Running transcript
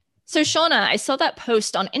So, Shauna, I saw that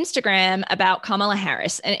post on Instagram about Kamala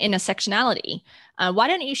Harris and intersectionality. Why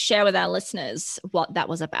don't you share with our listeners what that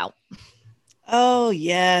was about? Oh,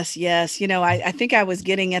 yes, yes. I think I was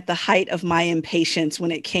getting at the height of my impatience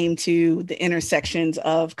when it came to the intersections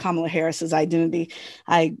of Kamala Harris's identity.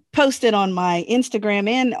 I posted on my Instagram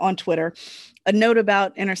and on Twitter a note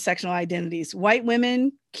about intersectional identities. White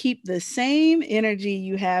women keep the same energy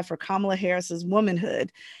you have for Kamala Harris's womanhood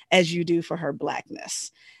as you do for her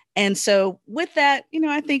Blackness. And so, with that,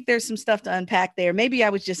 I think there's some stuff to unpack there. Maybe I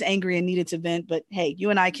was just angry and needed to vent, but hey, you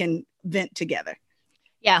and I can vent together.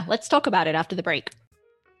 Yeah, let's talk about it after the break.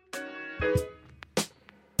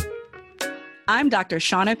 I'm Dr.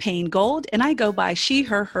 Shauna Payne Gold, and I go by she,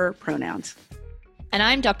 her pronouns. And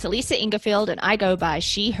I'm Dr. Lisa Ingerfield, and I go by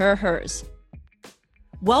she, hers.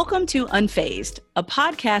 Welcome to Unfazed, a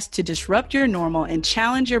podcast to disrupt your normal and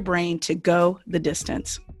challenge your brain to go the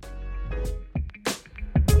distance.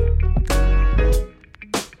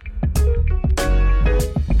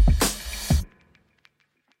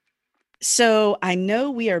 So I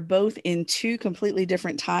know we are both in two completely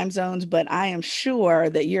different time zones, but I am sure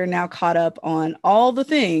that you're now caught up on all the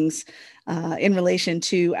things in relation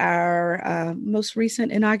to our most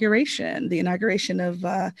recent inauguration, the inauguration of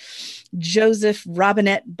Joseph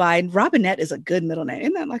Robinette Biden. Robinette is a good middle name.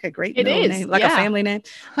 Isn't that like a great middle name, like a family name?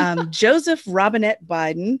 Joseph Robinette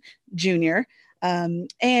Biden Jr.,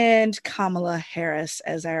 and Kamala Harris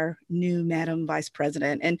as our new Madam Vice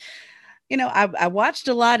President. And I watched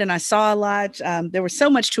a lot and I saw a lot. There was so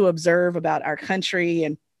much to observe about our country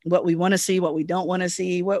and what we want to see, what we don't want to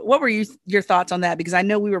see. What were your thoughts on that? Because I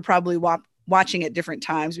know we were probably watching at different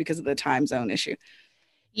times because of the time zone issue.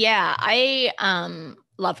 Yeah, I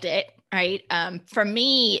loved it. Right. For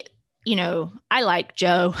me, I like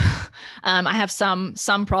Joe. I have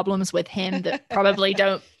some problems with him that probably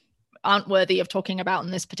aren't worthy of talking about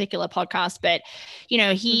in this particular podcast. But,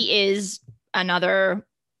 he is another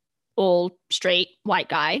all straight white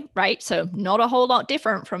guy, right? So not a whole lot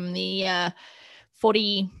different from the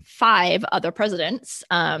 45 other presidents,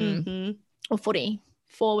 or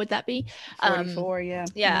 44 would that be? 44, yeah.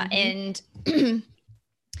 Yeah. And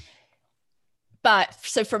but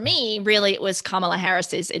so for me, really, it was Kamala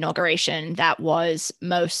Harris's inauguration that was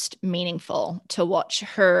most meaningful to watch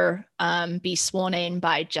her be sworn in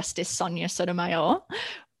by Justice Sonia Sotomayor,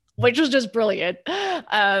 which was just brilliant.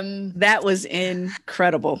 That was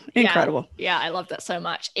incredible. Incredible. Yeah, I loved that so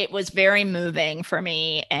much. It was very moving for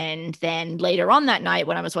me. And then later on that night,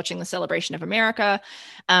 when I was watching the Celebration of America,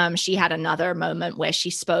 she had another moment where she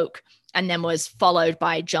spoke and then was followed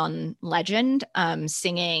by John Legend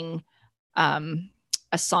singing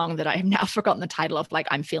a song that I have now forgotten the title of, like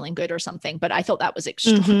I'm Feeling Good or something. But I thought that was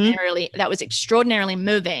extraordinarily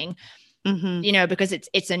moving. Because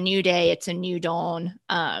it's a new day, it's a new dawn,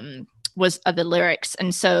 was the lyrics.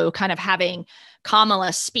 And so kind of having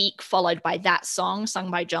Kamala speak followed by that song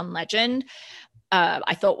sung by John Legend,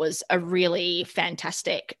 I thought was a really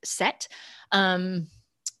fantastic set.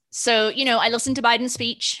 So, I listened to Biden's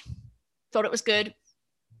speech, thought it was good,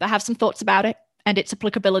 but I have some thoughts about it and its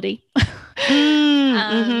applicability.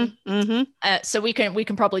 So we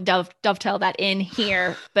can probably dovetail that in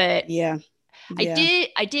here, but yeah.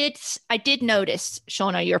 I did notice,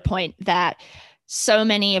 Shauna, your point that so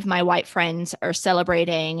many of my white friends are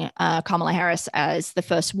celebrating Kamala Harris as the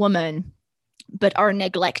first woman, but are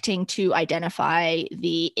neglecting to identify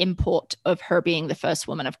the import of her being the first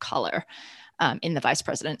woman of color in the vice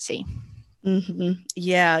presidency.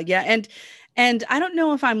 Yeah. And I don't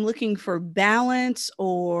know if I'm looking for balance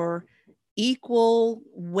or equal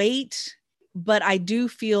weight, but I do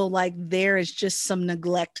feel like there is just some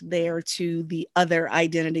neglect there to the other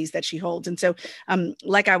identities that she holds. And so,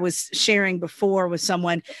 like I was sharing before with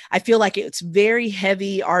someone, I feel like it's very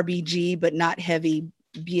heavy RBG, but not heavy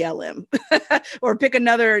BLM, or pick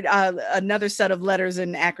another set of letters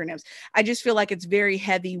and acronyms. I just feel like it's very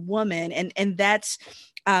heavy woman. And that's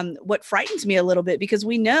what frightens me a little bit, because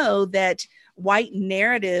we know that white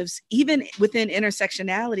narratives, even within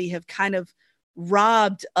intersectionality, have kind of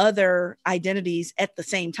robbed other identities at the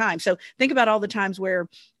same time. So think about all the times where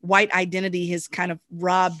white identity has kind of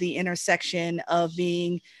robbed the intersection of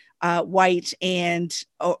being white and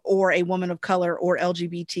or a woman of color or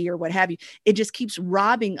LGBT or what have you. It just keeps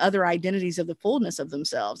robbing other identities of the fullness of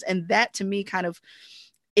themselves. And that, to me, kind of,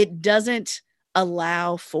 it doesn't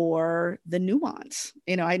allow for the nuance.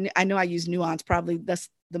 I know I use nuance, probably that's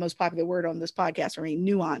the most popular word on this podcast for me.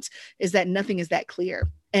 Nuance is that nothing is that clear.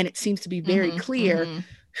 And it seems to be very clear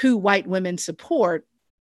who white women support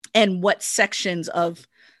and what sections of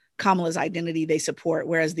Kamala's identity they support,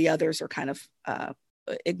 whereas the others are kind of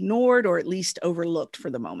ignored or at least overlooked for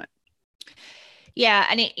the moment. Yeah,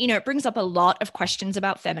 and it brings up a lot of questions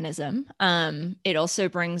about feminism. It also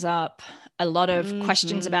brings up a lot of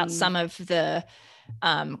questions about some of the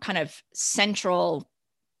kind of central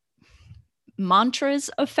mantras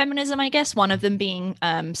of feminism, I guess. One of them being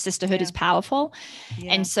sisterhood is powerful.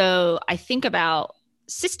 Yeah. And so I think about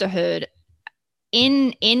sisterhood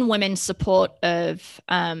in women's support of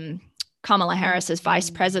Kamala Harris as vice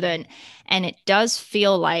president. And it does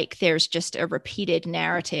feel like there's just a repeated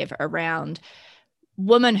narrative around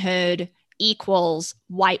womanhood equals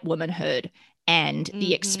white womanhood. And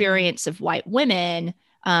the experience of white women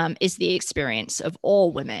is the experience of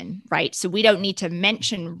all women, right? So we don't need to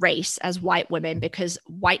mention race as white women because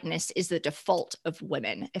whiteness is the default of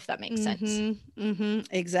women, if that makes sense.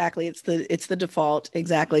 Exactly. It's the default.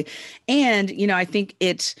 Exactly. And, I think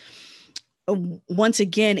it's, once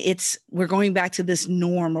again, we're going back to this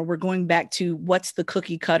norm, or we're going back to what's the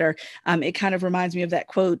cookie cutter. It kind of reminds me of that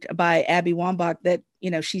quote by Abby Wambach that,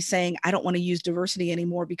 she's saying, I don't want to use diversity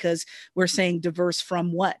anymore because we're saying diverse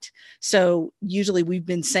from what? So usually we've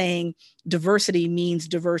been saying diversity means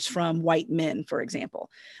diverse from white men, for example.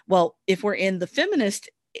 Well, if we're in the feminist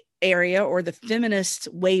area or the feminist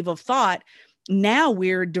wave of thought, now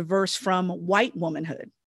we're diverse from white womanhood.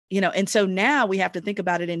 And so now we have to think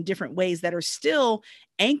about it in different ways that are still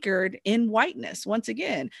anchored in whiteness. Once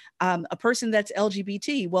again, a person that's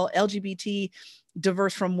LGBT, well, LGBT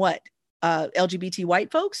diverse from what? LGBT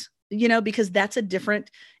white folks, because that's a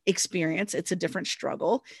different experience. It's a different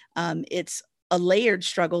struggle. It's a layered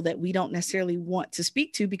struggle that we don't necessarily want to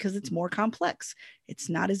speak to because it's more complex. It's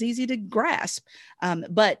not as easy to grasp.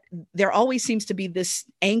 But there always seems to be this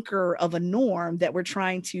anchor of a norm that we're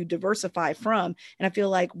trying to diversify from. And I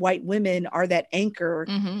feel like white women are that anchor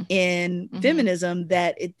in feminism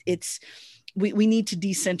that we need to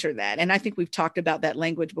decenter that. And I think we've talked about that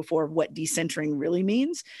language before of what decentering really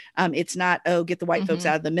means. It's not, get the white folks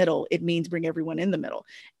out of the middle. It means bring everyone in the middle.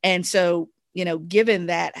 And so, given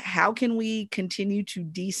that, how can we continue to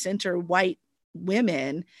decenter white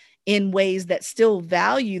women in ways that still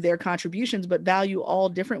value their contributions, but value all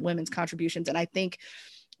different women's contributions? And I think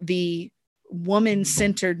the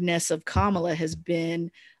woman-centeredness of Kamala has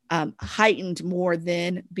been heightened more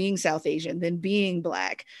than being South Asian, than being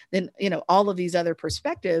Black, than, all of these other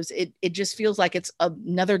perspectives. It just feels like it's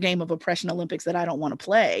another game of oppression Olympics that I don't want to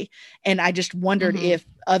play. And I just wondered if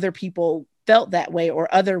other people felt that way,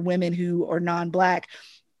 or other women who are non-Black.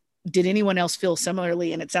 Did anyone else feel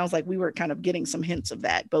similarly? And it sounds like we were kind of getting some hints of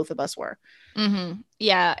that. Both of us were.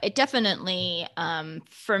 Yeah, it definitely,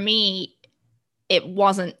 for me, it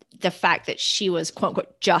wasn't the fact that she was quote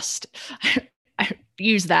unquote just, I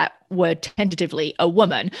use that word tentatively, a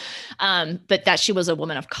woman, but that she was a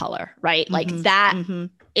woman of color, right? Like that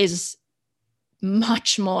is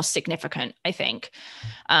much more significant, I think,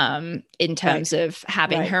 in terms of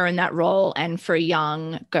having her in that role, and for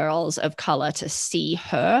young girls of color to see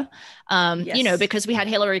her, because we had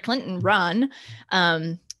Hillary Clinton run,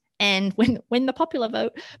 and win the popular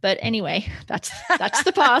vote. But anyway, that's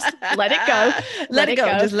the past. Let it go. Let it go.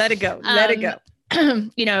 Just let it go. Let it go.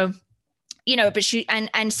 But she,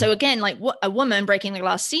 and so again, like a woman breaking the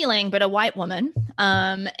glass ceiling, but a white woman.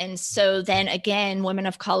 And so then again, women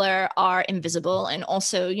of color are invisible. And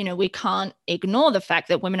also, we can't ignore the fact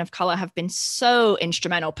that women of color have been so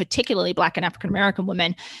instrumental, particularly Black and African-American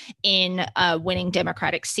women, in winning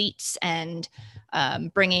Democratic seats and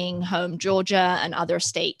bringing home Georgia and other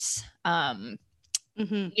states. And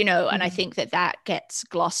I think that gets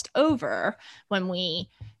glossed over when we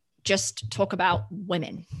just talk about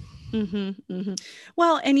women.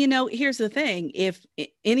 Well, and here's the thing: if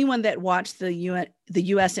anyone that watched the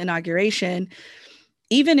U.S. inauguration,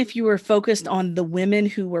 even if you were focused on the women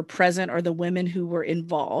who were present or the women who were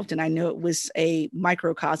involved, and I know it was a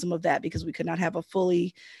microcosm of that because we could not have a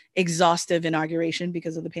fully exhaustive inauguration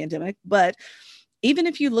because of the pandemic, but even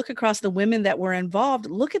if you look across the women that were involved,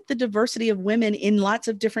 look at the diversity of women in lots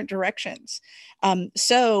of different directions.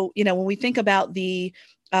 So, when we think about the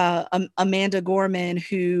Amanda Gorman,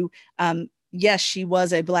 who, yes, she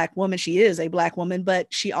was a Black woman. She is a Black woman, but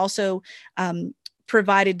she also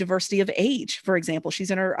provided diversity of age. For example, she's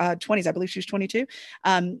in her 20s. I believe she's 22.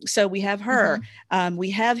 So we have her. We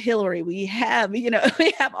have Hillary. We have, we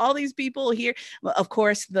have all these people here. Of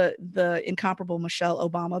course, the incomparable Michelle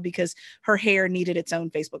Obama, because her hair needed its own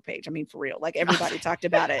Facebook page. I mean, for real, like everybody talked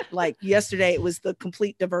about it. Like yesterday, it was the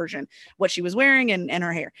complete diversion, what she was wearing and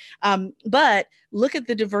her hair. But look at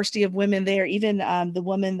the diversity of women there. Even the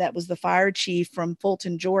woman that was the fire chief from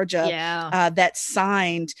Fulton, Georgia, that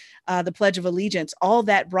signed the Pledge of Allegiance, all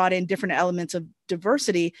that brought in different elements of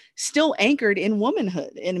diversity, still anchored in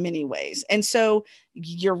womanhood in many ways. And so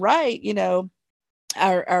you're right, you know,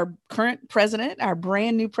 our current president, our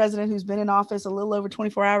brand new president who's been in office a little over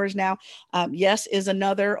 24 hours now, yes, is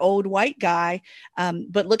another old white guy.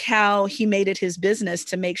 But look how he made it his business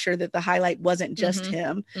to make sure that the highlight wasn't just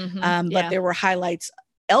him, but there were highlights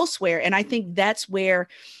elsewhere. And I think that's where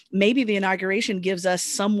maybe the inauguration gives us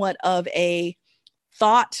somewhat of a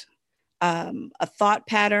thought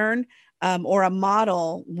pattern, or a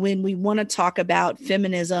model when we want to talk about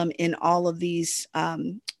feminism in all of these,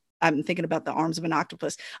 I'm thinking about the arms of an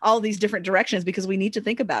octopus, all these different directions, because we need to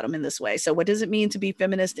think about them in this way. So what does it mean to be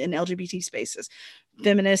feminist in LGBT spaces,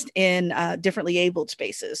 feminist in differently abled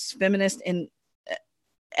spaces, feminist in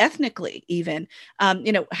ethnically even,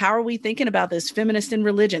 you know, how are we thinking about this? Feminist in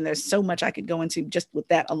religion? There's so much I could go into just with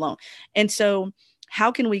that alone. And so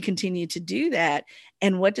how can we continue to do that?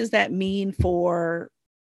 And what does that mean for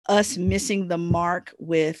us missing the mark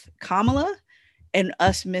with Kamala and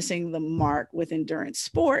us missing the mark with endurance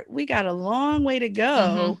sport? We got a long way to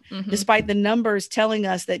go, despite the numbers telling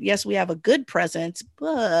us that, yes, we have a good presence,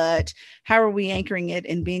 but how are we anchoring it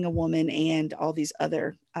in being a woman and all these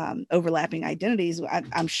other overlapping identities?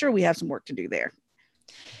 I'm sure we have some work to do there.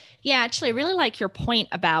 Yeah, actually, I really like your point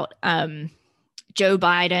about Joe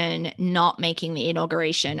Biden not making the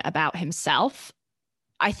inauguration about himself.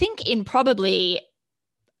 I think in probably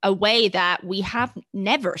a way that we have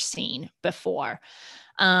never seen before.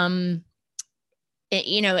 You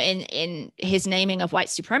know, in his naming of white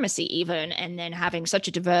supremacy even, and then having such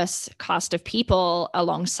a diverse cast of people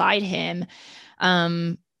alongside him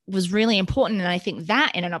was really important. And I think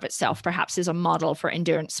that in and of itself perhaps is a model for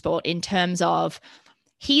endurance sport in terms of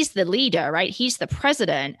he's the leader, right? He's the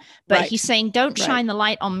president, but he's saying, don't shine the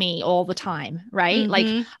light on me all the time, right?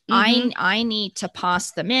 Like I need to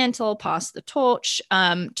pass the mantle, pass the torch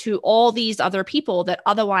to all these other people that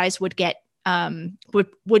otherwise would get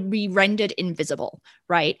would be rendered invisible,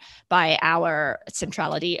 right, by our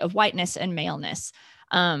centrality of whiteness and maleness.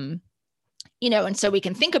 You know, and so we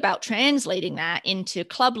can think about translating that into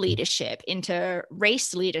club leadership, into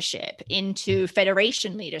race leadership, into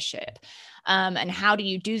federation leadership. And how do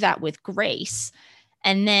you do that with grace?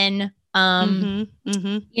 And then,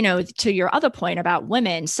 you know, to your other point about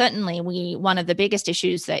women, certainly one of the biggest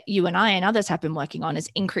issues that you and I and others have been working on is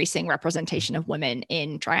increasing representation of women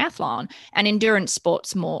in triathlon and endurance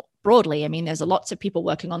sports more broadly. I mean, there's lots of people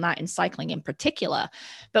working on that in cycling in particular,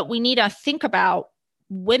 but we need to think about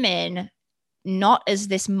women not as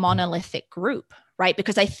this monolithic group, right?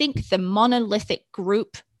 Because I think the monolithic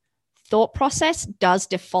group thought process does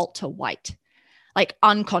default to white, like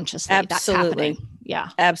unconsciously. Absolutely. That's happening. Yeah,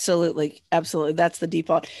 absolutely. That's the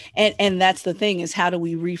default. And that's the thing, is how do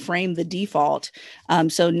we reframe the default?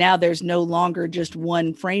 So now there's no longer just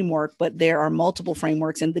one framework, but there are multiple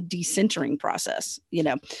frameworks in the decentering process. You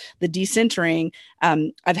know, the decentering,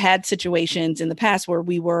 I've had situations in the past where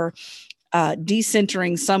we were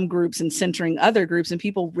decentering some groups and centering other groups, and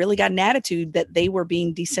people really got an attitude that they were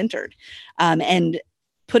being decentered, and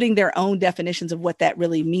putting their own definitions of what that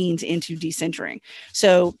really means into decentering.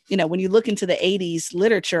 So, you know, when you look into the 80s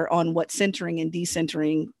literature on what centering and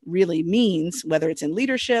decentering really means, whether it's in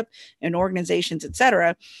leadership and organizations, et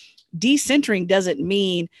cetera, decentering doesn't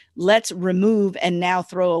mean let's remove and now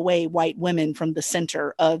throw away white women from the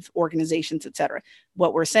center of organizations, et cetera.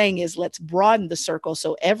 What we're saying is let's broaden the circle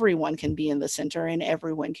so everyone can be in the center and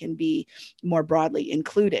everyone can be more broadly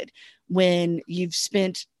included. When you've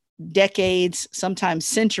spent decades, sometimes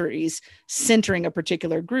centuries, centering a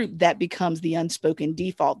particular group, that becomes the unspoken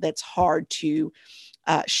default that's hard to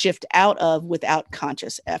shift out of without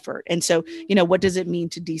conscious effort. And so, you know, what does it mean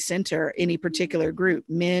to decenter any particular group?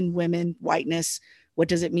 Men, women, whiteness. What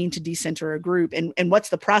does it mean to decenter a group? And what's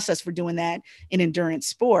the process for doing that in endurance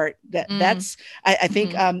sport? That's, I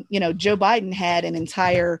think, you know, Joe Biden had an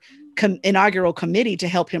entire inaugural committee to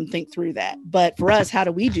help him think through that. But for us, how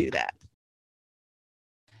do we do that?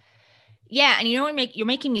 Yeah. And you know what you're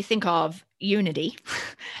making me think of unity.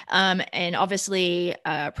 And obviously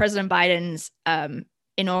President Biden's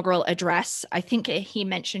inaugural address, I think he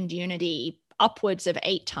mentioned unity upwards of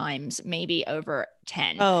 8 times, maybe over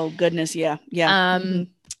 10. Oh, goodness. Yeah.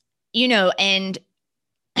 You know, and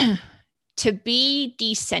to be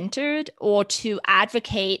decentered or to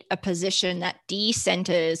advocate a position that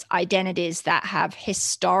decenters identities that have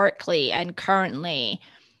historically and currently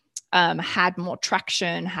had more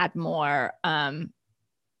traction, had more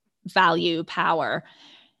value, power,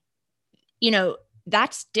 you know,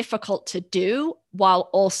 that's difficult to do while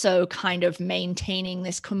also kind of maintaining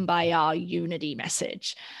this kumbaya unity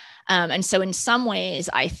message. And so in some ways,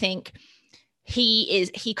 I think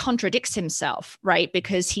he contradicts himself, right?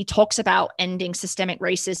 Because he talks about ending systemic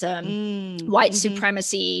racism, white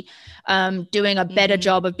supremacy, doing a better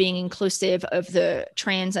job of being inclusive of the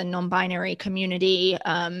trans and non-binary community.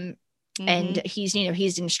 And he's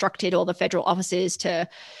instructed all the federal officers to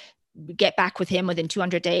get back with him within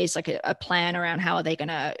 200 days, like a plan around how are they going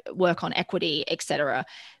to work on equity, et cetera.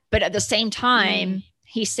 But at the same time,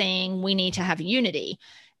 he's saying we need to have unity.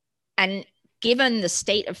 And given the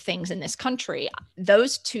state of things in this country,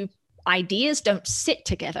 those two ideas don't sit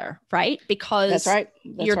together, right? Because that's right.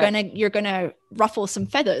 You're gonna ruffle some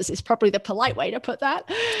feathers is probably the polite way to put that.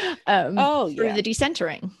 Through the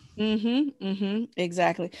decentering.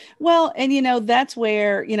 Exactly. Well, and that's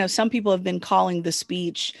where, some people have been calling the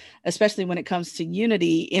speech, especially when it comes to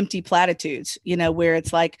unity, empty platitudes, where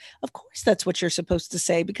it's like, of course, that's what you're supposed to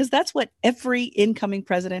say, because that's what every incoming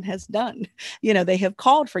president has done. They have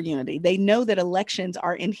called for unity. They know that elections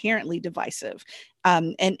are inherently divisive.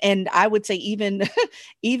 And I would say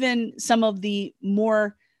even some of the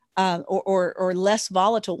more or less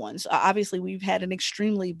volatile ones. Obviously, we've had an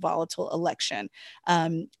extremely volatile election.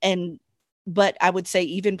 But I would say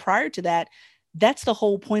even prior to that, that's the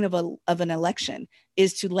whole point of an election,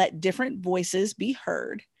 is to let different voices be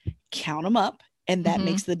heard, count them up, and that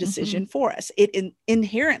makes the decision for us. It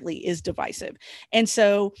inherently is divisive. And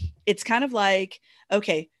so it's kind of like,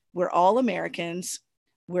 okay, we're all Americans.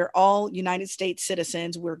 We're all United States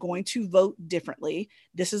citizens. We're going to vote differently.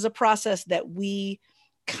 This is a process that we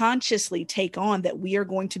consciously take on, that we are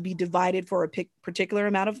going to be divided for a particular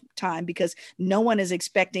amount of time, because no one is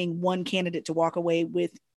expecting one candidate to walk away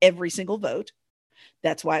with every single vote.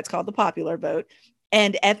 That's why it's called the popular vote.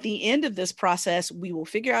 And at the end of this process, we will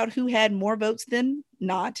figure out who had more votes than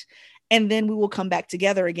not. And then we will come back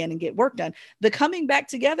together again and get work done. The coming back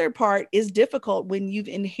together part is difficult when you've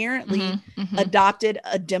inherently adopted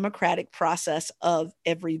a democratic process of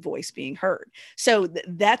every voice being heard. So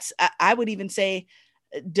that's, I would even say,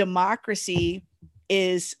 democracy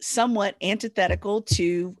is somewhat antithetical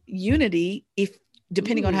to unity, if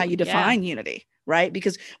depending on how you define unity, right?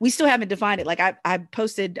 Because we still haven't defined it. Like I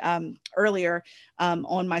posted earlier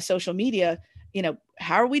on my social media,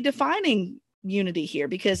 how are we defining unity here?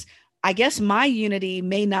 Because I guess my unity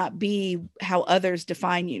may not be how others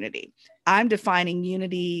define unity. I'm defining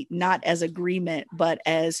unity not as agreement, but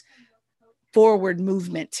as forward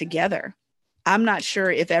movement together. I'm not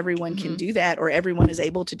sure if everyone can do that, or everyone is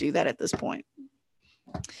able to do that at this point.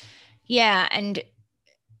 Yeah. And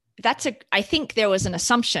I think there was an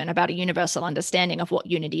assumption about a universal understanding of what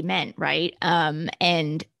unity meant, right?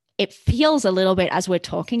 And it feels a little bit, as we're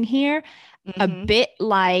talking here, a bit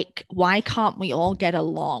like, why can't we all get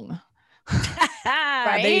along?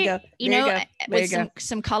 Right? There you go. With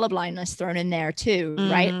some colorblindness thrown in there too,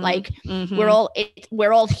 right? Like we're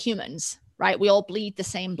all humans. Right. We all bleed the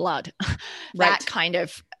same blood. That kind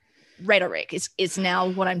of rhetoric is now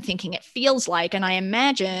what I'm thinking it feels like. And I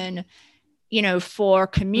imagine, for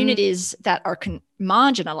communities that are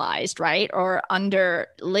marginalized, right, or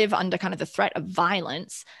live under kind of the threat of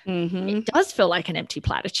violence, it does feel like an empty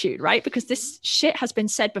platitude, right? Because this shit has been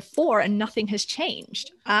said before and nothing has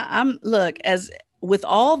changed. Look, as with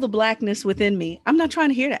all the Blackness within me, I'm not trying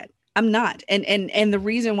to hear that. I'm not. And the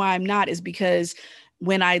reason why I'm not is because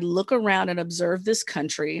when I look around and observe this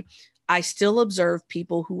country, I still observe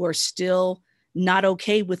people who are still not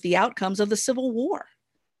okay with the outcomes of the Civil War,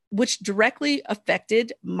 which directly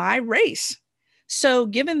affected my race. So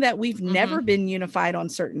given that we've never been unified on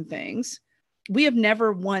certain things, we have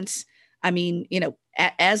never once,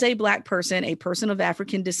 as a Black person, a person of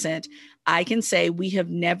African descent, I can say we have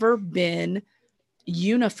never been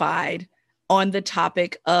unified on the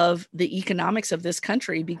topic of the economics of this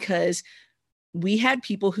country, because we had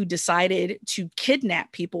people who decided to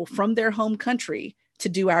kidnap people from their home country to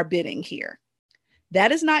do our bidding here.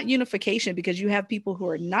 That is not unification, because you have people who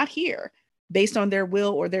are not here based on their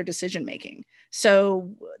will or their decision making.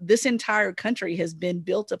 So this entire country has been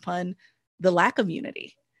built upon the lack of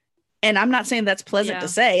unity. And I'm not saying that's pleasant to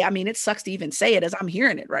say. I mean, it sucks to even say it as I'm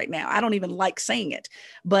hearing it right now. I don't even like saying it,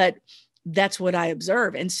 but that's what I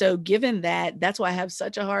observe. And so given that, that's why I have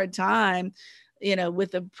such a hard time with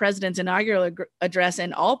the president's inaugural address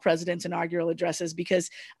and all presidents' inaugural addresses, because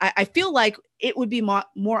I feel like it would be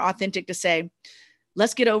more authentic to say,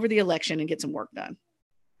 let's get over the election and get some work done.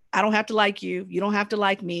 I don't have to like you. You don't have to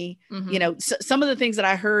like me. Some of the things that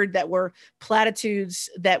I heard that were platitudes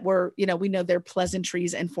that were, we know they're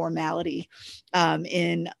pleasantries and formality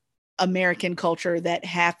in American culture that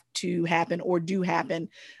have to happen or do happen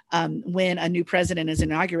when a new president is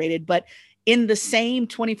inaugurated. But in the same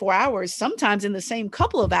 24 hours, sometimes in the same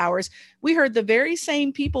couple of hours, we heard the very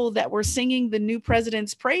same people that were singing the new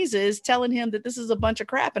president's praises, telling him that this is a bunch of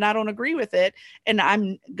crap and I don't agree with it. And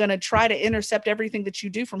I'm going to try to intercept everything that you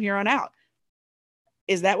do from here on out.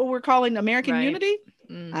 Is that what we're calling American unity?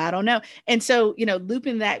 I don't know. And so,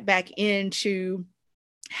 looping that back into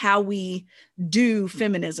how we do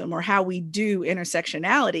feminism or how we do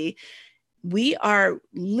intersectionality, we are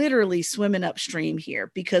literally swimming upstream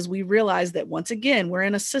here because we realize that once again, we're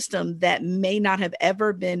in a system that may not have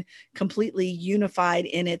ever been completely unified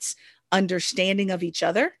in its understanding of each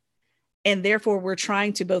other. And therefore, we're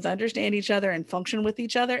trying to both understand each other and function with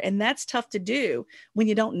each other. And that's tough to do when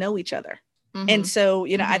you don't know each other. And so,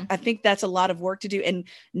 I think that's a lot of work to do. And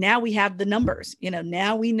now we have the numbers,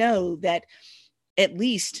 now we know that at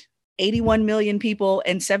least 81 million people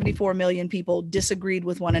and 74 million people disagreed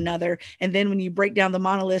with one another. And then when you break down the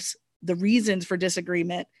monoliths, the reasons for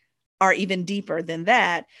disagreement are even deeper than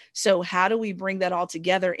that. So how do we bring that all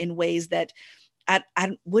together in ways that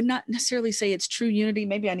I would not necessarily say it's true unity?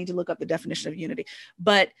 Maybe I need to look up the definition of unity.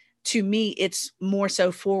 But to me, it's more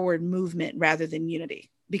so forward movement rather than unity.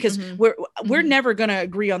 Because we're never going to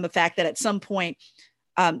agree on the fact that at some point,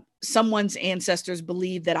 someone's ancestors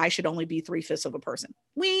believe that I should only be 3/5 of a person.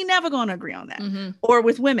 We never going to agree on that. Or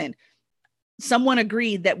with women, someone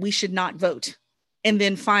agreed that we should not vote. And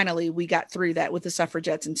then finally, we got through that with the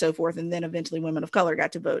suffragettes and so forth. And then eventually women of color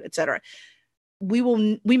got to vote, et cetera. We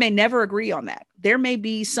may never agree on that. There may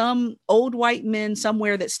be some old white men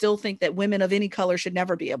somewhere that still think that women of any color should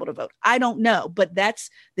never be able to vote. I don't know, but that's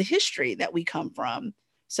the history that we come from.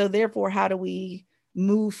 So therefore, how do we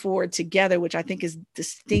move forward together, which I think is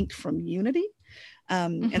distinct from unity?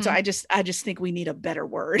 And so I just think we need a better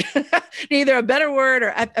word, either a better word,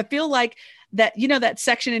 or I feel like that, that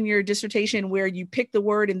section in your dissertation where you pick the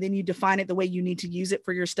word and then you define it the way you need to use it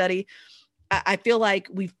for your study. I feel like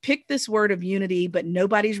we've picked this word of unity, but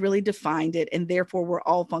nobody's really defined it. And therefore we're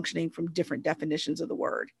all functioning from different definitions of the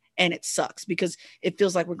word. And it sucks because it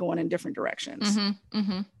feels like we're going in different directions.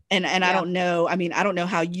 And I don't know. I mean, I don't know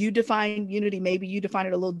how you define unity. Maybe you define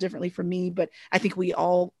it a little differently from me, but I think we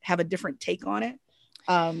all have a different take on it.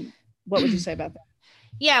 What would you say about that?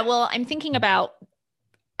 Yeah, well, I'm thinking about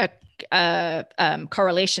a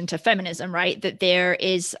correlation to feminism, right? That there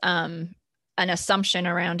is an assumption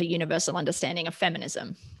around a universal understanding of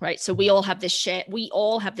feminism, right? So we all have this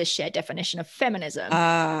shared definition of feminism,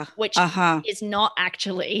 which is not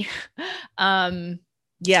actually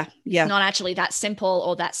not actually that simple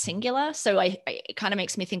or that singular. So it kind of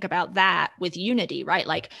makes me think about that with unity, right?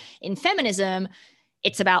 Like in feminism,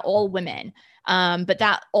 it's about all women, but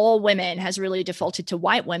that all women has really defaulted to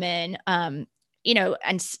white women, and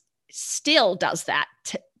still does that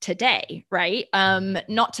today, right?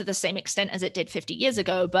 Not to the same extent as it did 50 years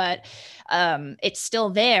ago, but it's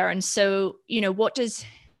still there. And so, what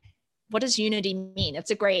does unity mean?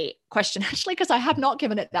 It's a great question, actually, because I have not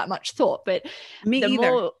given it that much thought. But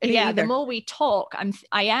the more we talk,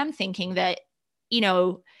 I am thinking that,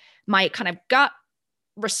 my kind of gut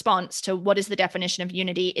response to what is the definition of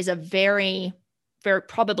unity is a very, very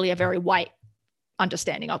probably a very white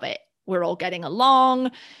understanding of it. We're all getting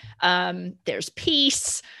along. There's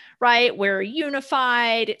peace, right? We're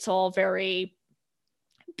unified. It's all very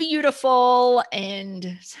beautiful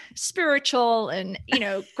and spiritual and,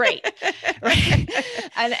 great. Right.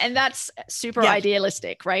 And that's super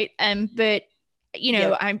idealistic. Right. But,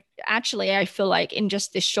 I feel like in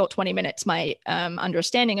just this short 20 minutes, my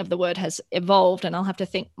understanding of the word has evolved and I'll have to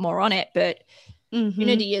think more on it. But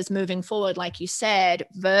unity is moving forward, like you said,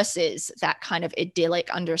 versus that kind of idyllic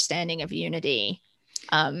understanding of unity.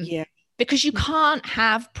 Because you can't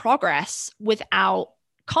have progress without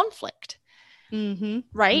conflict.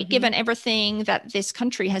 Right? Given everything that this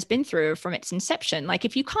country has been through from its inception. Like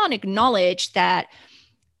if you can't acknowledge that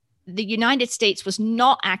the United States was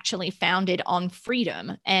not actually founded on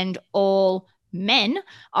freedom and all men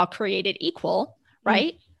are created equal,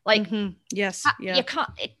 right? Like, yes, you can't,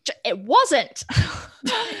 it wasn't.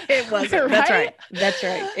 It wasn't. Right? That's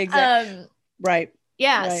right. Exactly. Right.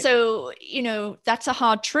 Yeah. Right. So, that's a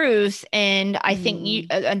hard truth. And I think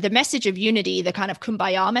and the message of unity, the kind of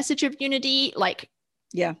kumbaya message of unity,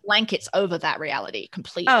 blankets over that reality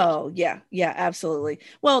completely. Oh, yeah. Yeah, absolutely.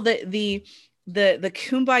 Well, the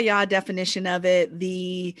kumbaya definition of it,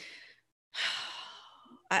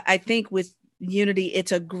 I think with unity,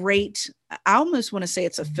 it's a great, I almost want to say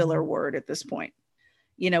it's a filler word at this point.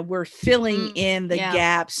 we're filling in the yeah.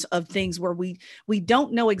 gaps of things where we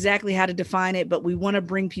don't know exactly how to define it, but we want to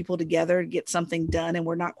bring people together to get something done, and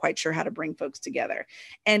we're not quite sure how to bring folks together.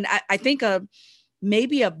 And I think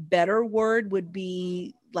maybe a better word would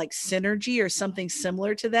be like synergy or something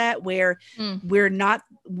similar to that, where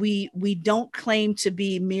we don't claim to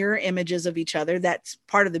be mirror images of each other. That's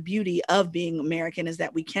part of the beauty of being American, is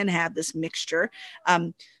that we can have this mixture.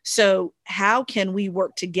 So how can we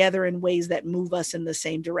work together in ways that move us in the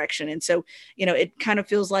same direction? And so, it kind of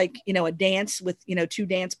feels like, a dance with, two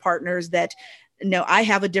dance partners that, no, I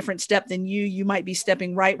have a different step than you. You might be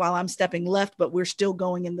stepping right while I'm stepping left, but we're still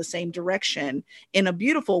going in the same direction in a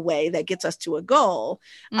beautiful way that gets us to a goal.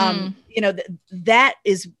 That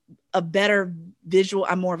is a better visual.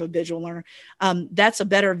 I'm more of a visual learner. That's a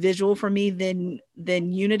better visual for me than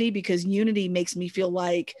unity, because unity makes me feel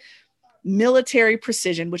like military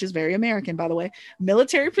precision, which is very American, by the way,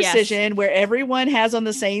 military precision, where everyone has on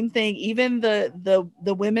the same thing. Even the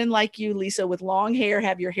women like you, Lisa, with long hair,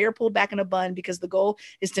 have your hair pulled back in a bun, because the goal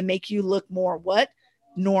is to make you look more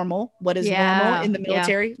normal. What is normal in the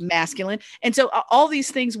military? Masculine. And so all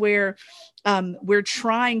these things where we're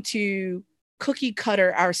trying to cookie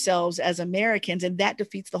cutter ourselves as Americans, and that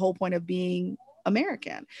defeats the whole point of being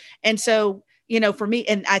American. And so, for me,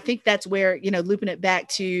 and I think that's where, looping it back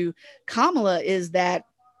to Kamala, is that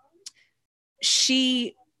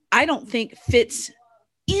I don't think fits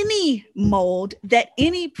any mold that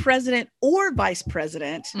any president or vice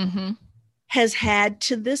president has had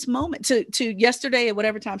to this moment, to yesterday at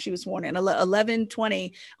whatever time she was sworn in,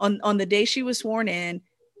 11:20 on the day she was sworn in.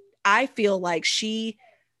 I feel like she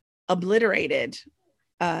obliterated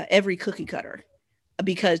every cookie cutter,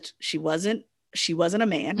 because she wasn't a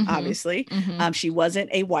man, obviously. She wasn't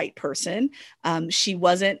a white person. She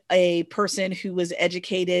wasn't a person who was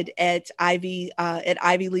educated at Ivy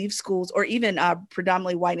League schools, or even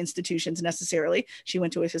predominantly white institutions necessarily. She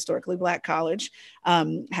went to a historically Black college,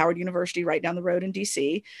 Howard University, right down the road in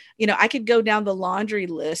DC. I could go down the laundry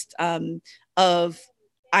list of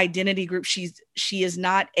identity group. She is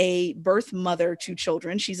not a birth mother to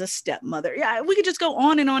children. She's a stepmother. Yeah, we could just go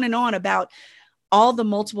on and on and on about all the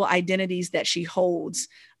multiple identities that she holds,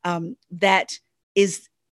 that is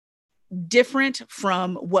different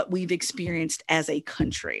from what we've experienced as a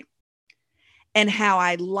country. And how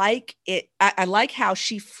I like it. I like how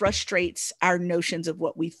she frustrates our notions of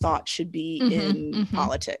what we thought should be in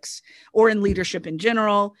politics or in leadership in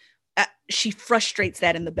general. She frustrates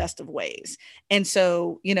that in the best of ways. And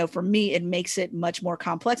so, for me, it makes it much more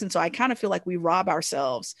complex. And so I kind of feel like we rob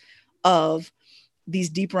ourselves of these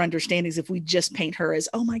deeper understandings if we just paint her as,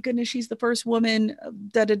 oh my goodness, she's the first woman,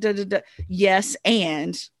 da, da, da, da, da. Yes,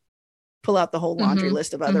 and pull out the whole laundry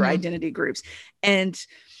list of other identity groups. And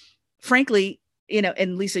frankly,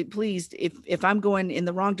 and Lisa, please, if I'm going in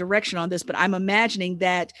the wrong direction on this, but I'm imagining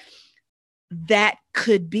that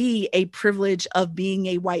could be a privilege of being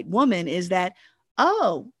a white woman, is that,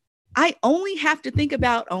 I only have to think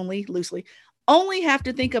about, only have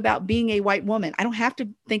to think about being a white woman. I don't have to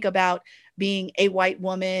think about being a white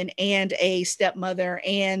woman and a stepmother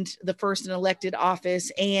and the first in elected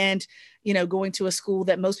office and, going to a school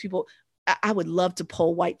that most people, I would love to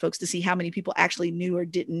poll white folks to see how many people actually knew or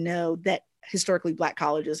didn't know that historically Black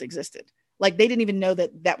colleges existed. Like, they didn't even know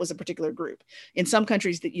that was a particular group. In some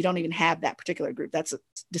countries that you don't even have that particular group. That's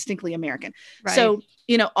distinctly American. Right. So,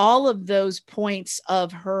 all of those points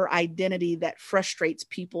of her identity that frustrates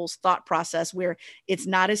people's thought process, where it's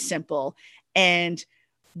not as simple, and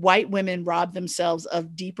white women rob themselves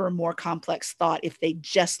of deeper, more complex thought if they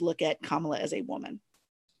just look at Kamala as a woman.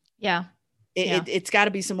 Yeah. It's got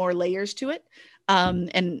to be some more layers to it.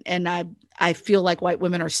 And I feel like white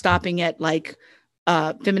women are stopping at like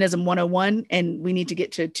Feminism 101, and we need to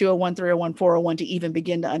get to 201, 301, 401 to even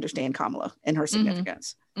begin to understand Kamala and her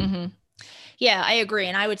significance. Yeah, I agree.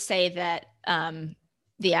 And I would say that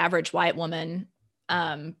the average white woman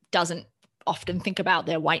doesn't often think about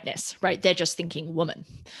their whiteness, right? They're just thinking woman.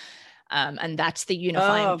 And that's the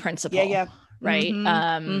unifying principle, right?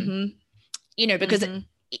 Because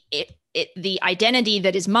the identity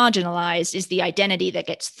that is marginalized is the identity that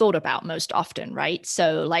gets thought about most often, right?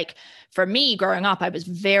 So like for me growing up, I was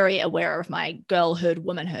very aware of my girlhood,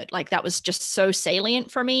 womanhood. Like that was just so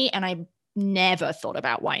salient for me. And I never thought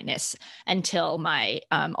about whiteness until my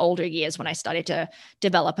older years, when I started to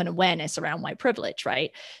develop an awareness around white privilege,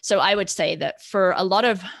 right? So I would say that for a lot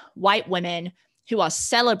of white women who are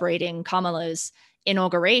celebrating Kamala's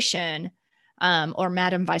inauguration, or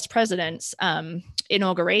Madam Vice President's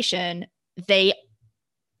inauguration, they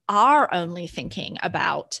are only thinking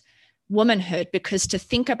about womanhood, because to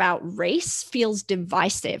think about race feels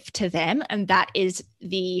divisive to them. And that is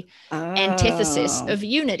the antithesis of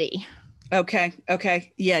unity. Okay.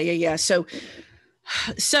 Yeah. So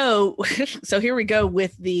here we go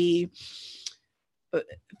with the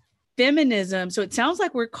feminism. So it sounds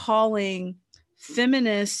like we're calling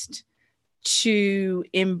feminist to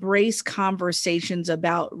embrace conversations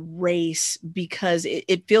about race because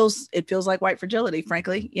it feels like white fragility,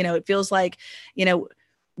 frankly. It feels like,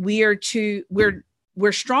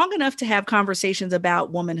 we're strong enough to have conversations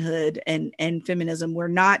about womanhood and feminism. We're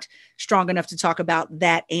not strong enough to talk about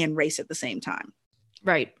that and race at the same time.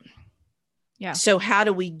 Right. Yeah. So how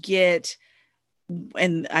do we get,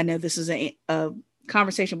 and I know this is a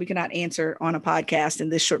conversation we cannot answer on a podcast in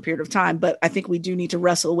this short period of time, but I think we do need to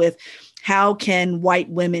wrestle with how can white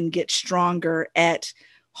women get stronger at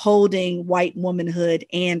holding white womanhood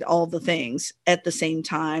and all the things at the same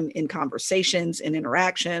time in conversations and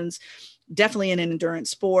interactions, definitely in an endurance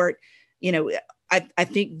sport. I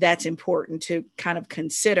think that's important to kind of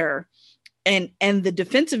consider. And the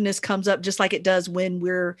defensiveness comes up just like it does when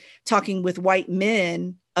we're talking with white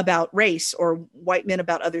men about race or white men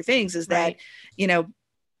about other things, is that, right.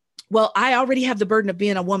 Well, I already have the burden of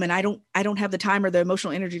being a woman. I don't have the time or the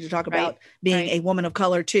emotional energy to talk about being a woman of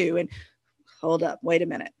color too. And hold up, wait a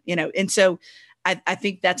minute, and so I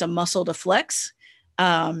think that's a muscle to flex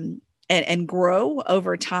and grow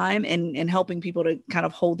over time and helping people to kind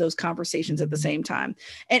of hold those conversations at the same time.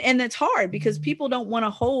 And that's hard because people don't want to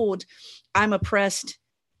hold I'm oppressed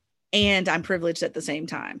and I'm privileged at the same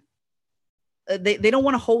time. They don't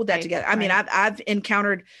want to hold that together. I mean, I've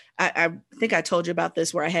encountered, I think I told you about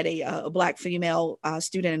this, where I had a Black female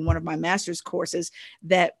student in one of my master's courses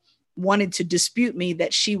that wanted to dispute me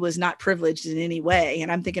that she was not privileged in any way. And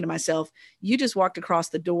I'm thinking to myself, you just walked across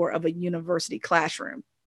the door of a university classroom,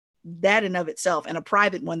 that in of itself, and a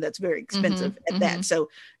private one that's very expensive at that. So,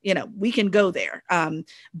 we can go there.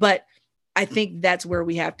 But I think that's where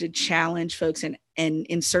we have to challenge folks and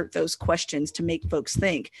insert those questions to make folks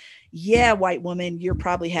think, yeah, white woman, you're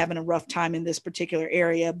probably having a rough time in this particular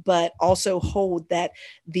area, but also hold that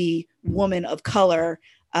the woman of color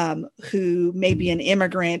who may be an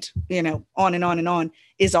immigrant, on and on and on,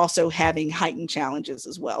 is also having heightened challenges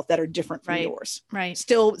as well that are different from yours. Right.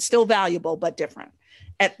 Still valuable, but different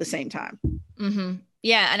at the same time. Mm-hmm.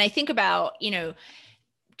 Yeah. And I think about,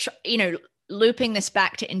 looping this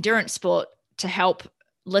back to endurance sport to help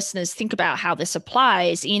listeners think about how this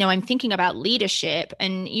applies. I'm thinking about leadership,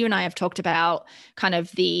 and you and I have talked about kind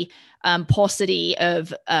of the paucity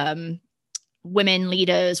of women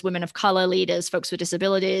leaders, women of color leaders, folks with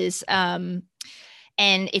disabilities. And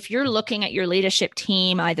if you're looking at your leadership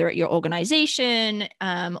team, either at your organization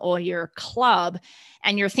or your club,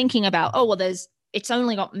 and you're thinking about, it's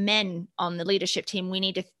only got men on the leadership team, we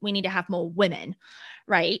need to have more women,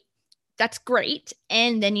 right? That's great.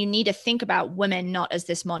 And then you need to think about women not as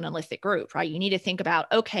this monolithic group, right? You need to think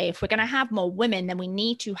about, okay, if we're going to have more women, then we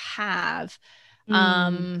need to have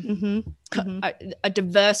a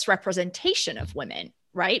diverse representation of women,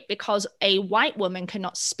 right? Because a white woman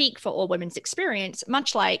cannot speak for all women's experience,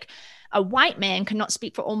 much like a white man cannot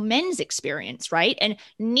speak for all men's experience, right? And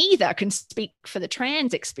neither can speak for the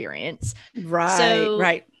trans experience. Right. So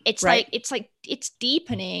right. It's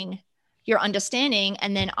deepening your understanding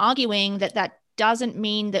and then arguing that doesn't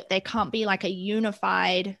mean that there can't be like a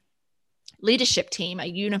unified leadership team, a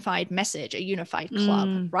unified message, a unified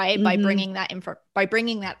club, right? By bringing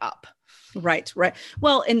that up. Right.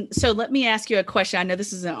 Well, and so let me ask you a question. I know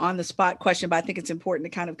this is an on the spot question, but I think it's important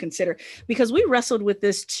to kind of consider, because we wrestled with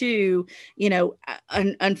this too.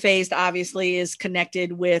 Unfazed obviously is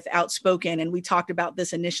connected with Outspoken. And we talked about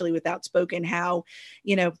this initially with Outspoken, how,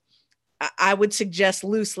 I would suggest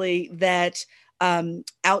loosely that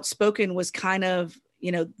Outspoken was kind of,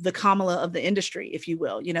 the Kamala of the industry, if you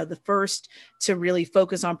will, the first to really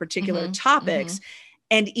focus on particular topics.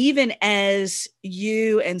 And even as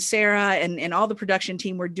you and Sarah and all the production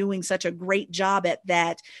team were doing such a great job at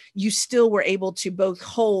that, you still were able to both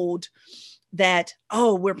hold that,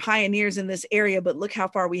 we're pioneers in this area, but look how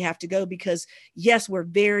far we have to go, because yes, we're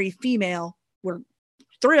very female. We're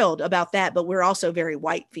thrilled about that, but we're also very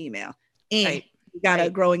white female. And we got a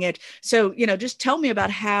growing edge. So, just tell me about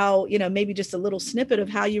how, maybe just a little snippet of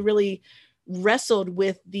how you really wrestled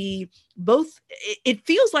with both. It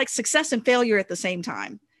feels like success and failure at the same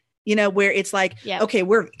time, where it's like, okay,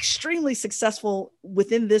 we're extremely successful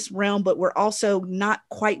within this realm, but we're also not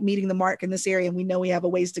quite meeting the mark in this area. And we know we have a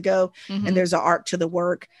ways to go, and there's an art to the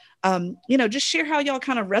work. Just share how y'all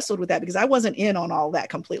kind of wrestled with that, because I wasn't in on all that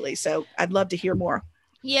completely. So I'd love to hear more.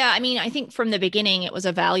 Yeah, I mean, I think from the beginning, it was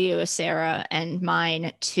a value of Sarah and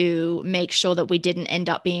mine to make sure that we didn't end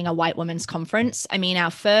up being a white women's conference. I mean,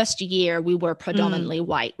 our first year, we were predominantly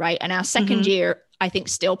white, right? And our second year, I think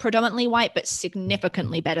still predominantly white, but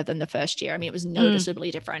significantly better than the first year. I mean, it was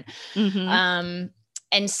noticeably different.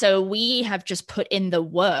 And so we have just put in the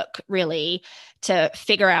work really to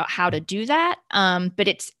figure out how to do that. But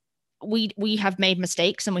it's, we have made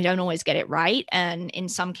mistakes and we don't always get it right. And in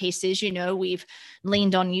some cases, you know, we've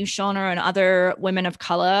leaned on you, Shauna, and other women of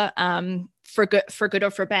color, for good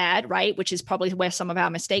or for bad, right? Which is probably where some of our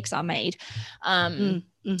mistakes are made.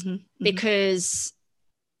 Because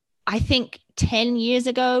I think 10 years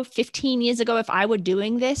ago, 15 years ago, if I were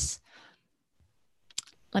doing this,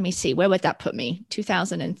 let me see, where would that put me?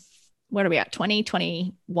 2000 and where are we at?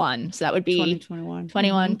 2021. So that would be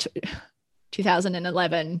 2021,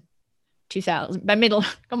 2011, 2000, by middle.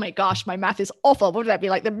 Oh my gosh, my math is awful. What would that be,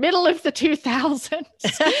 like the middle of the 2000s?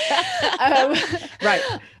 Right.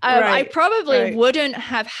 I probably wouldn't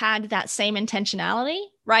have had that same intentionality,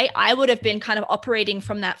 right? I would have been kind of operating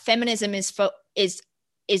from that feminism is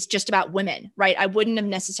just about women, right? I wouldn't have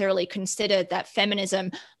necessarily considered that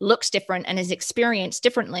feminism looks different and is experienced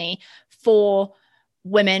differently for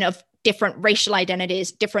women of different racial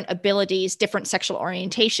identities, different abilities, different sexual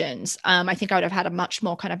orientations. I think I would have had a much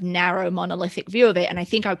more kind of narrow, monolithic view of it. And I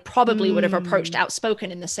think I probably would have approached Outspoken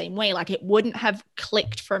in the same way. Like, it wouldn't have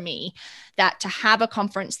clicked for me that to have a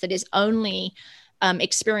conference that is only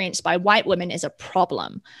experienced by white women is a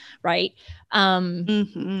problem, right?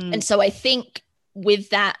 And so I think with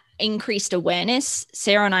that increased awareness,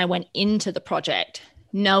 Sarah and I went into the project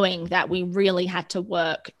knowing that we really had to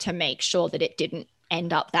work to make sure that it didn't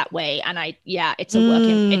end up that way. And it's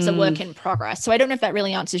a work in progress. So I don't know if that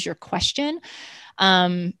really answers your question.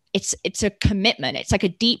 It's a commitment. It's like a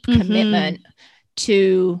deep commitment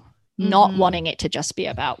to not wanting it to just be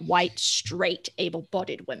about white, straight,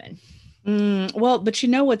 able-bodied women. Well, but you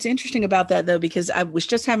know what's interesting about that, though, because I was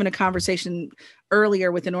just having a conversation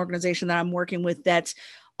earlier with an organization that I'm working with that's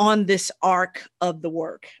on this arc of the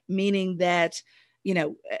work, meaning that, you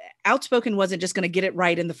know, Outspoken wasn't just going to get it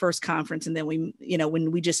right in the first conference. And then we, you know,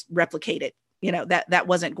 when we just replicate it, you know, that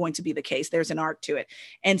wasn't going to be the case. There's an arc to it.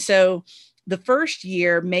 And so the first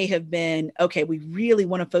year may have been, okay, we really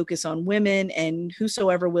want to focus on women and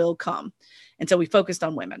whosoever will come. And so we focused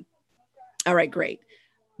on women. All right, great.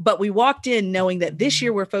 But we walked in knowing that this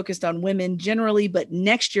year we're focused on women generally, but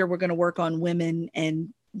next year we're going to work on women and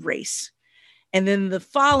race. And then the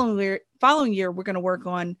following year, we're going to work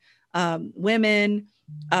on women,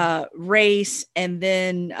 race, and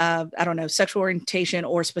then, I don't know, sexual orientation,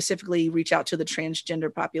 or specifically reach out to the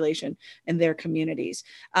transgender population and their communities,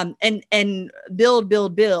 and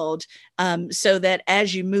build, so that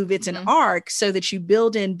as you move, it's an arc, so that you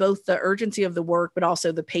build in both the urgency of the work, but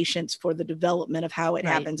also the patience for the development of how it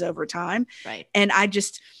happens over time. Right. And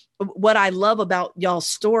what I love about y'all's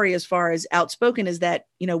story as far as Outspoken is that,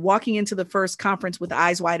 you know, walking into the first conference with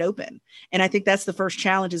eyes wide open. And I think that's the first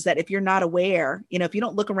challenge, is that if you're not aware, you know, if you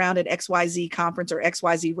don't look around at XYZ conference or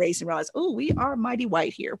XYZ race and realize, oh, we are mighty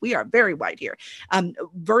white here. We are very white here.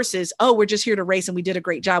 Versus, oh, we're just here to race and we did a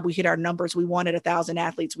great job. We hit our numbers. We wanted 1,000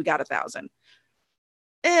 athletes. We got 1,000.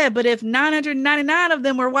 But if 999 of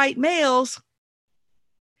them were white males,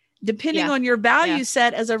 depending on your value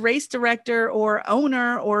set as a race director or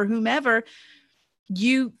owner or whomever,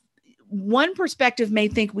 one perspective may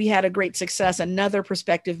think we had a great success. Another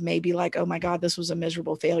perspective may be like, oh my God, this was a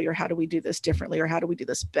miserable failure. How do we do this differently? Or how do we do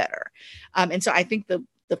this better? And so I think the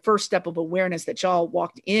first step of awareness that y'all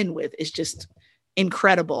walked in with is just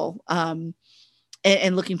incredible.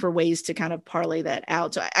 And looking for ways to kind of parlay that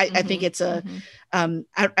out. So I think it's I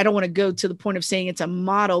don't want to go to the point of saying it's a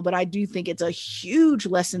model, but I do think it's a huge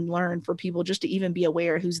lesson learned for people just to even be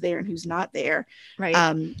aware who's there and who's not there. Right.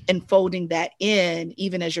 And folding that in,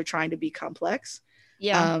 even as you're trying to be complex.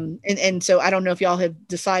 Yeah. And so I don't know if y'all have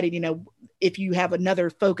decided, you know, if you have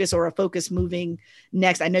another focus or a focus moving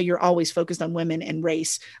next. I know you're always focused on women and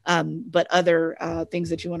race, but other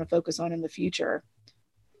things that you want to focus on in the future.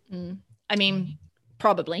 I mean,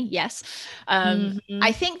 probably, yes.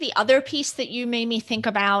 I think the other piece that you made me think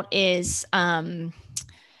about is, you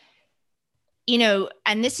know,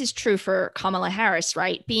 and this is true for Kamala Harris,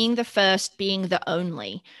 right? Being the first, being the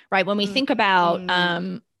only, right? When we think about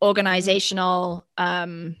organizational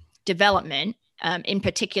development, in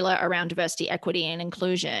particular around diversity, equity, and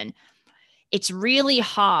inclusion, it's really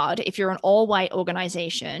hard if you're an all-white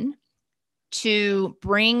organization to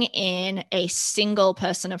bring in a single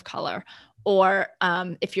person of color, or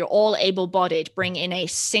if you're all able-bodied, bring in a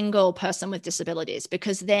single person with disabilities,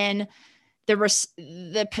 because then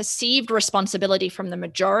the perceived responsibility from the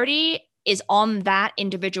majority is on that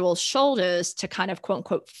individual's shoulders to kind of quote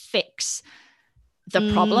unquote fix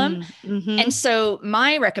the problem. Mm-hmm. And so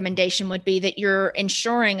my recommendation would be that you're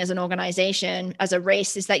ensuring as an organization, as a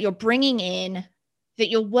race, is that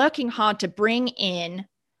you're working hard to bring in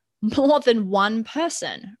more than one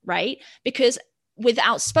person, right? Because with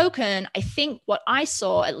Outspoken, I think what I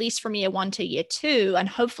saw, at least from year 1 to year 2, and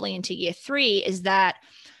hopefully into year 3, is that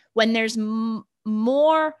when there's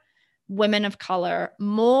more women of color,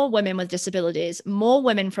 more women with disabilities, more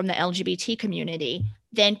women from the LGBT community,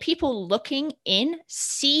 then people looking in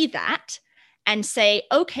see that and say,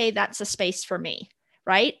 okay, that's a space for me.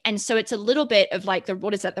 Right. And so it's a little bit of like the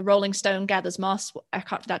Rolling Stone gathers moss.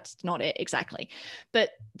 That's not it exactly, but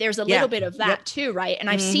there's a little bit of that too. Right. And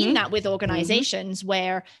I've seen that with organizations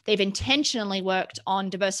where they've intentionally worked on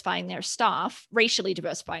diversifying their staff, racially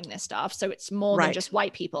diversifying their staff. So it's more than just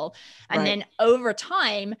white people. And then over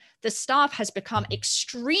time, the staff has become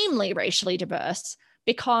extremely racially diverse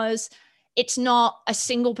because it's not a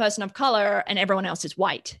single person of color and everyone else is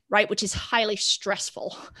white, right? Which is highly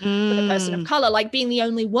stressful for the person of color, like being the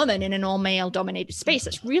only woman in an all male dominated space.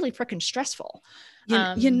 It's really freaking stressful.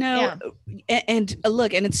 And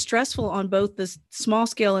look, and it's stressful on both the small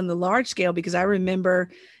scale and the large scale, because I remember,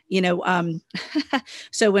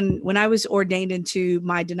 so when I was ordained into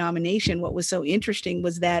my denomination, what was so interesting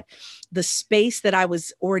was that the space that I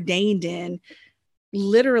was ordained in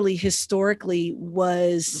literally historically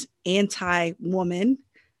was anti-woman,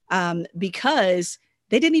 because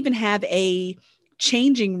they didn't even have a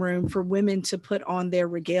changing room for women to put on their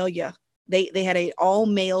regalia. They had a all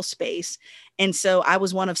male space. And so I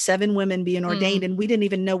was one of 7 women being ordained, and we didn't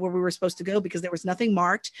even know where we were supposed to go because there was nothing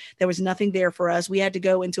marked. There was nothing there for us. We had to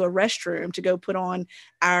go into a restroom to go put on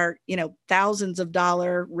our, thousands of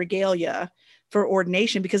dollar regalia for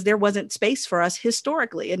ordination because there wasn't space for us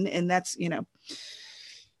historically. And that's,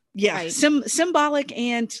 symbolic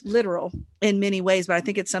and literal in many ways, but I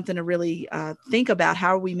think it's something to really think about.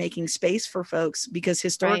 How are we making space for folks? Because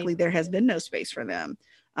historically there has been no space for them.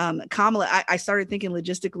 Kamala, I started thinking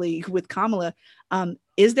logistically with Kamala,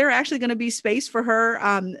 is there actually going to be space for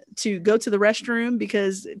her to go to the restroom?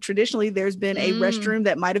 Because traditionally there's been a restroom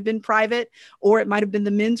that might have been private, or it might have been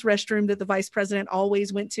the men's restroom that the vice president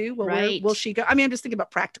always went to. Well, where will she go? I mean, I'm just thinking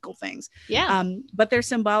about practical things. Yeah. But they're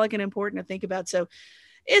symbolic and important to think about. So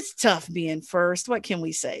it's tough being first. What can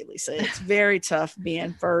we say, Lisa? It's very tough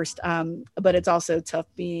being first, but it's also tough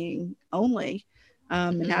being only.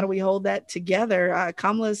 And how do we hold that together?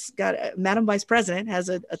 Kamala's got, Madam Vice President has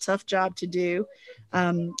a tough job to do.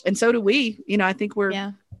 And so do we. I think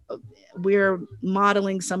we're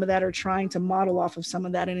modeling some of that, or trying to model off of some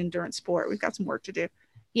of that in endurance sport. We've got some work to do.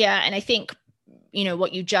 Yeah. And I think,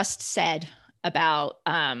 what you just said about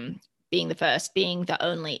being the first, being the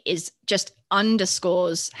only, is just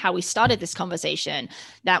underscores how we started this conversation,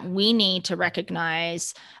 that we need to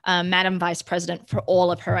recognize Madam Vice President for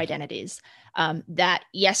all of her identities. That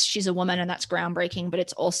yes, she's a woman and that's groundbreaking, but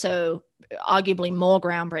it's also arguably more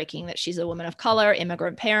groundbreaking that she's a woman of color,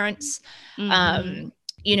 immigrant parents, and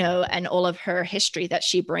all of her history that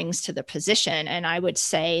she brings to the position. And I would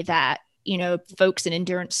say that, folks in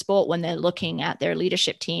endurance sport, when they're looking at their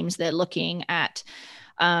leadership teams, they're looking at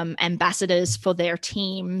ambassadors for their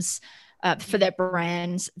teams, for their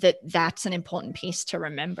brands, that's an important piece to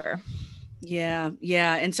remember. Yeah.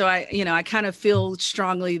 And so I kind of feel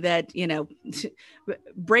strongly that,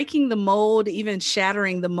 breaking the mold, even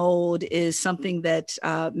shattering the mold, is something that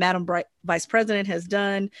Madam Vice President has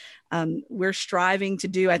done. We're striving to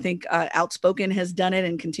do. I think Outspoken has done it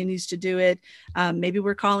and continues to do it. Maybe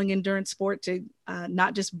we're calling endurance sport to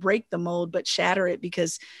not just break the mold, but shatter it,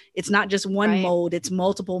 because it's not just one mold, it's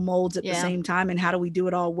multiple molds at the same time. And how do we do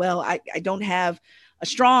it all well? I don't have a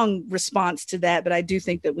strong response to that, but I do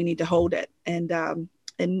think that we need to hold it and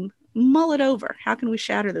mull it over. How can we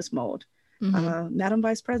shatter this mold? Madam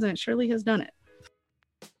Vice President surely has done it.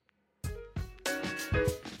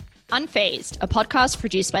 Unfazed, a podcast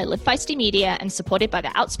produced by Live Feisty Media and supported by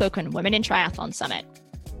the Outspoken Women in Triathlon Summit.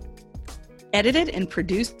 Edited and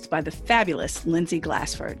produced by the fabulous Lindsay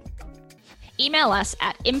Glassford. Email us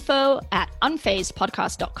at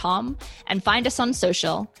info@unfazedpodcast.com and find us on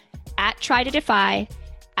social at Try to Defy,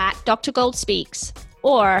 at Dr. Gold Speaks,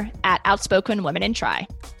 or at Outspoken Women in Tri.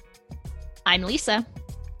 I'm Lisa.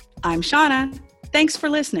 I'm Shauna. Thanks for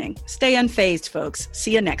listening. Stay unfazed, folks.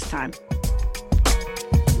 See you next time.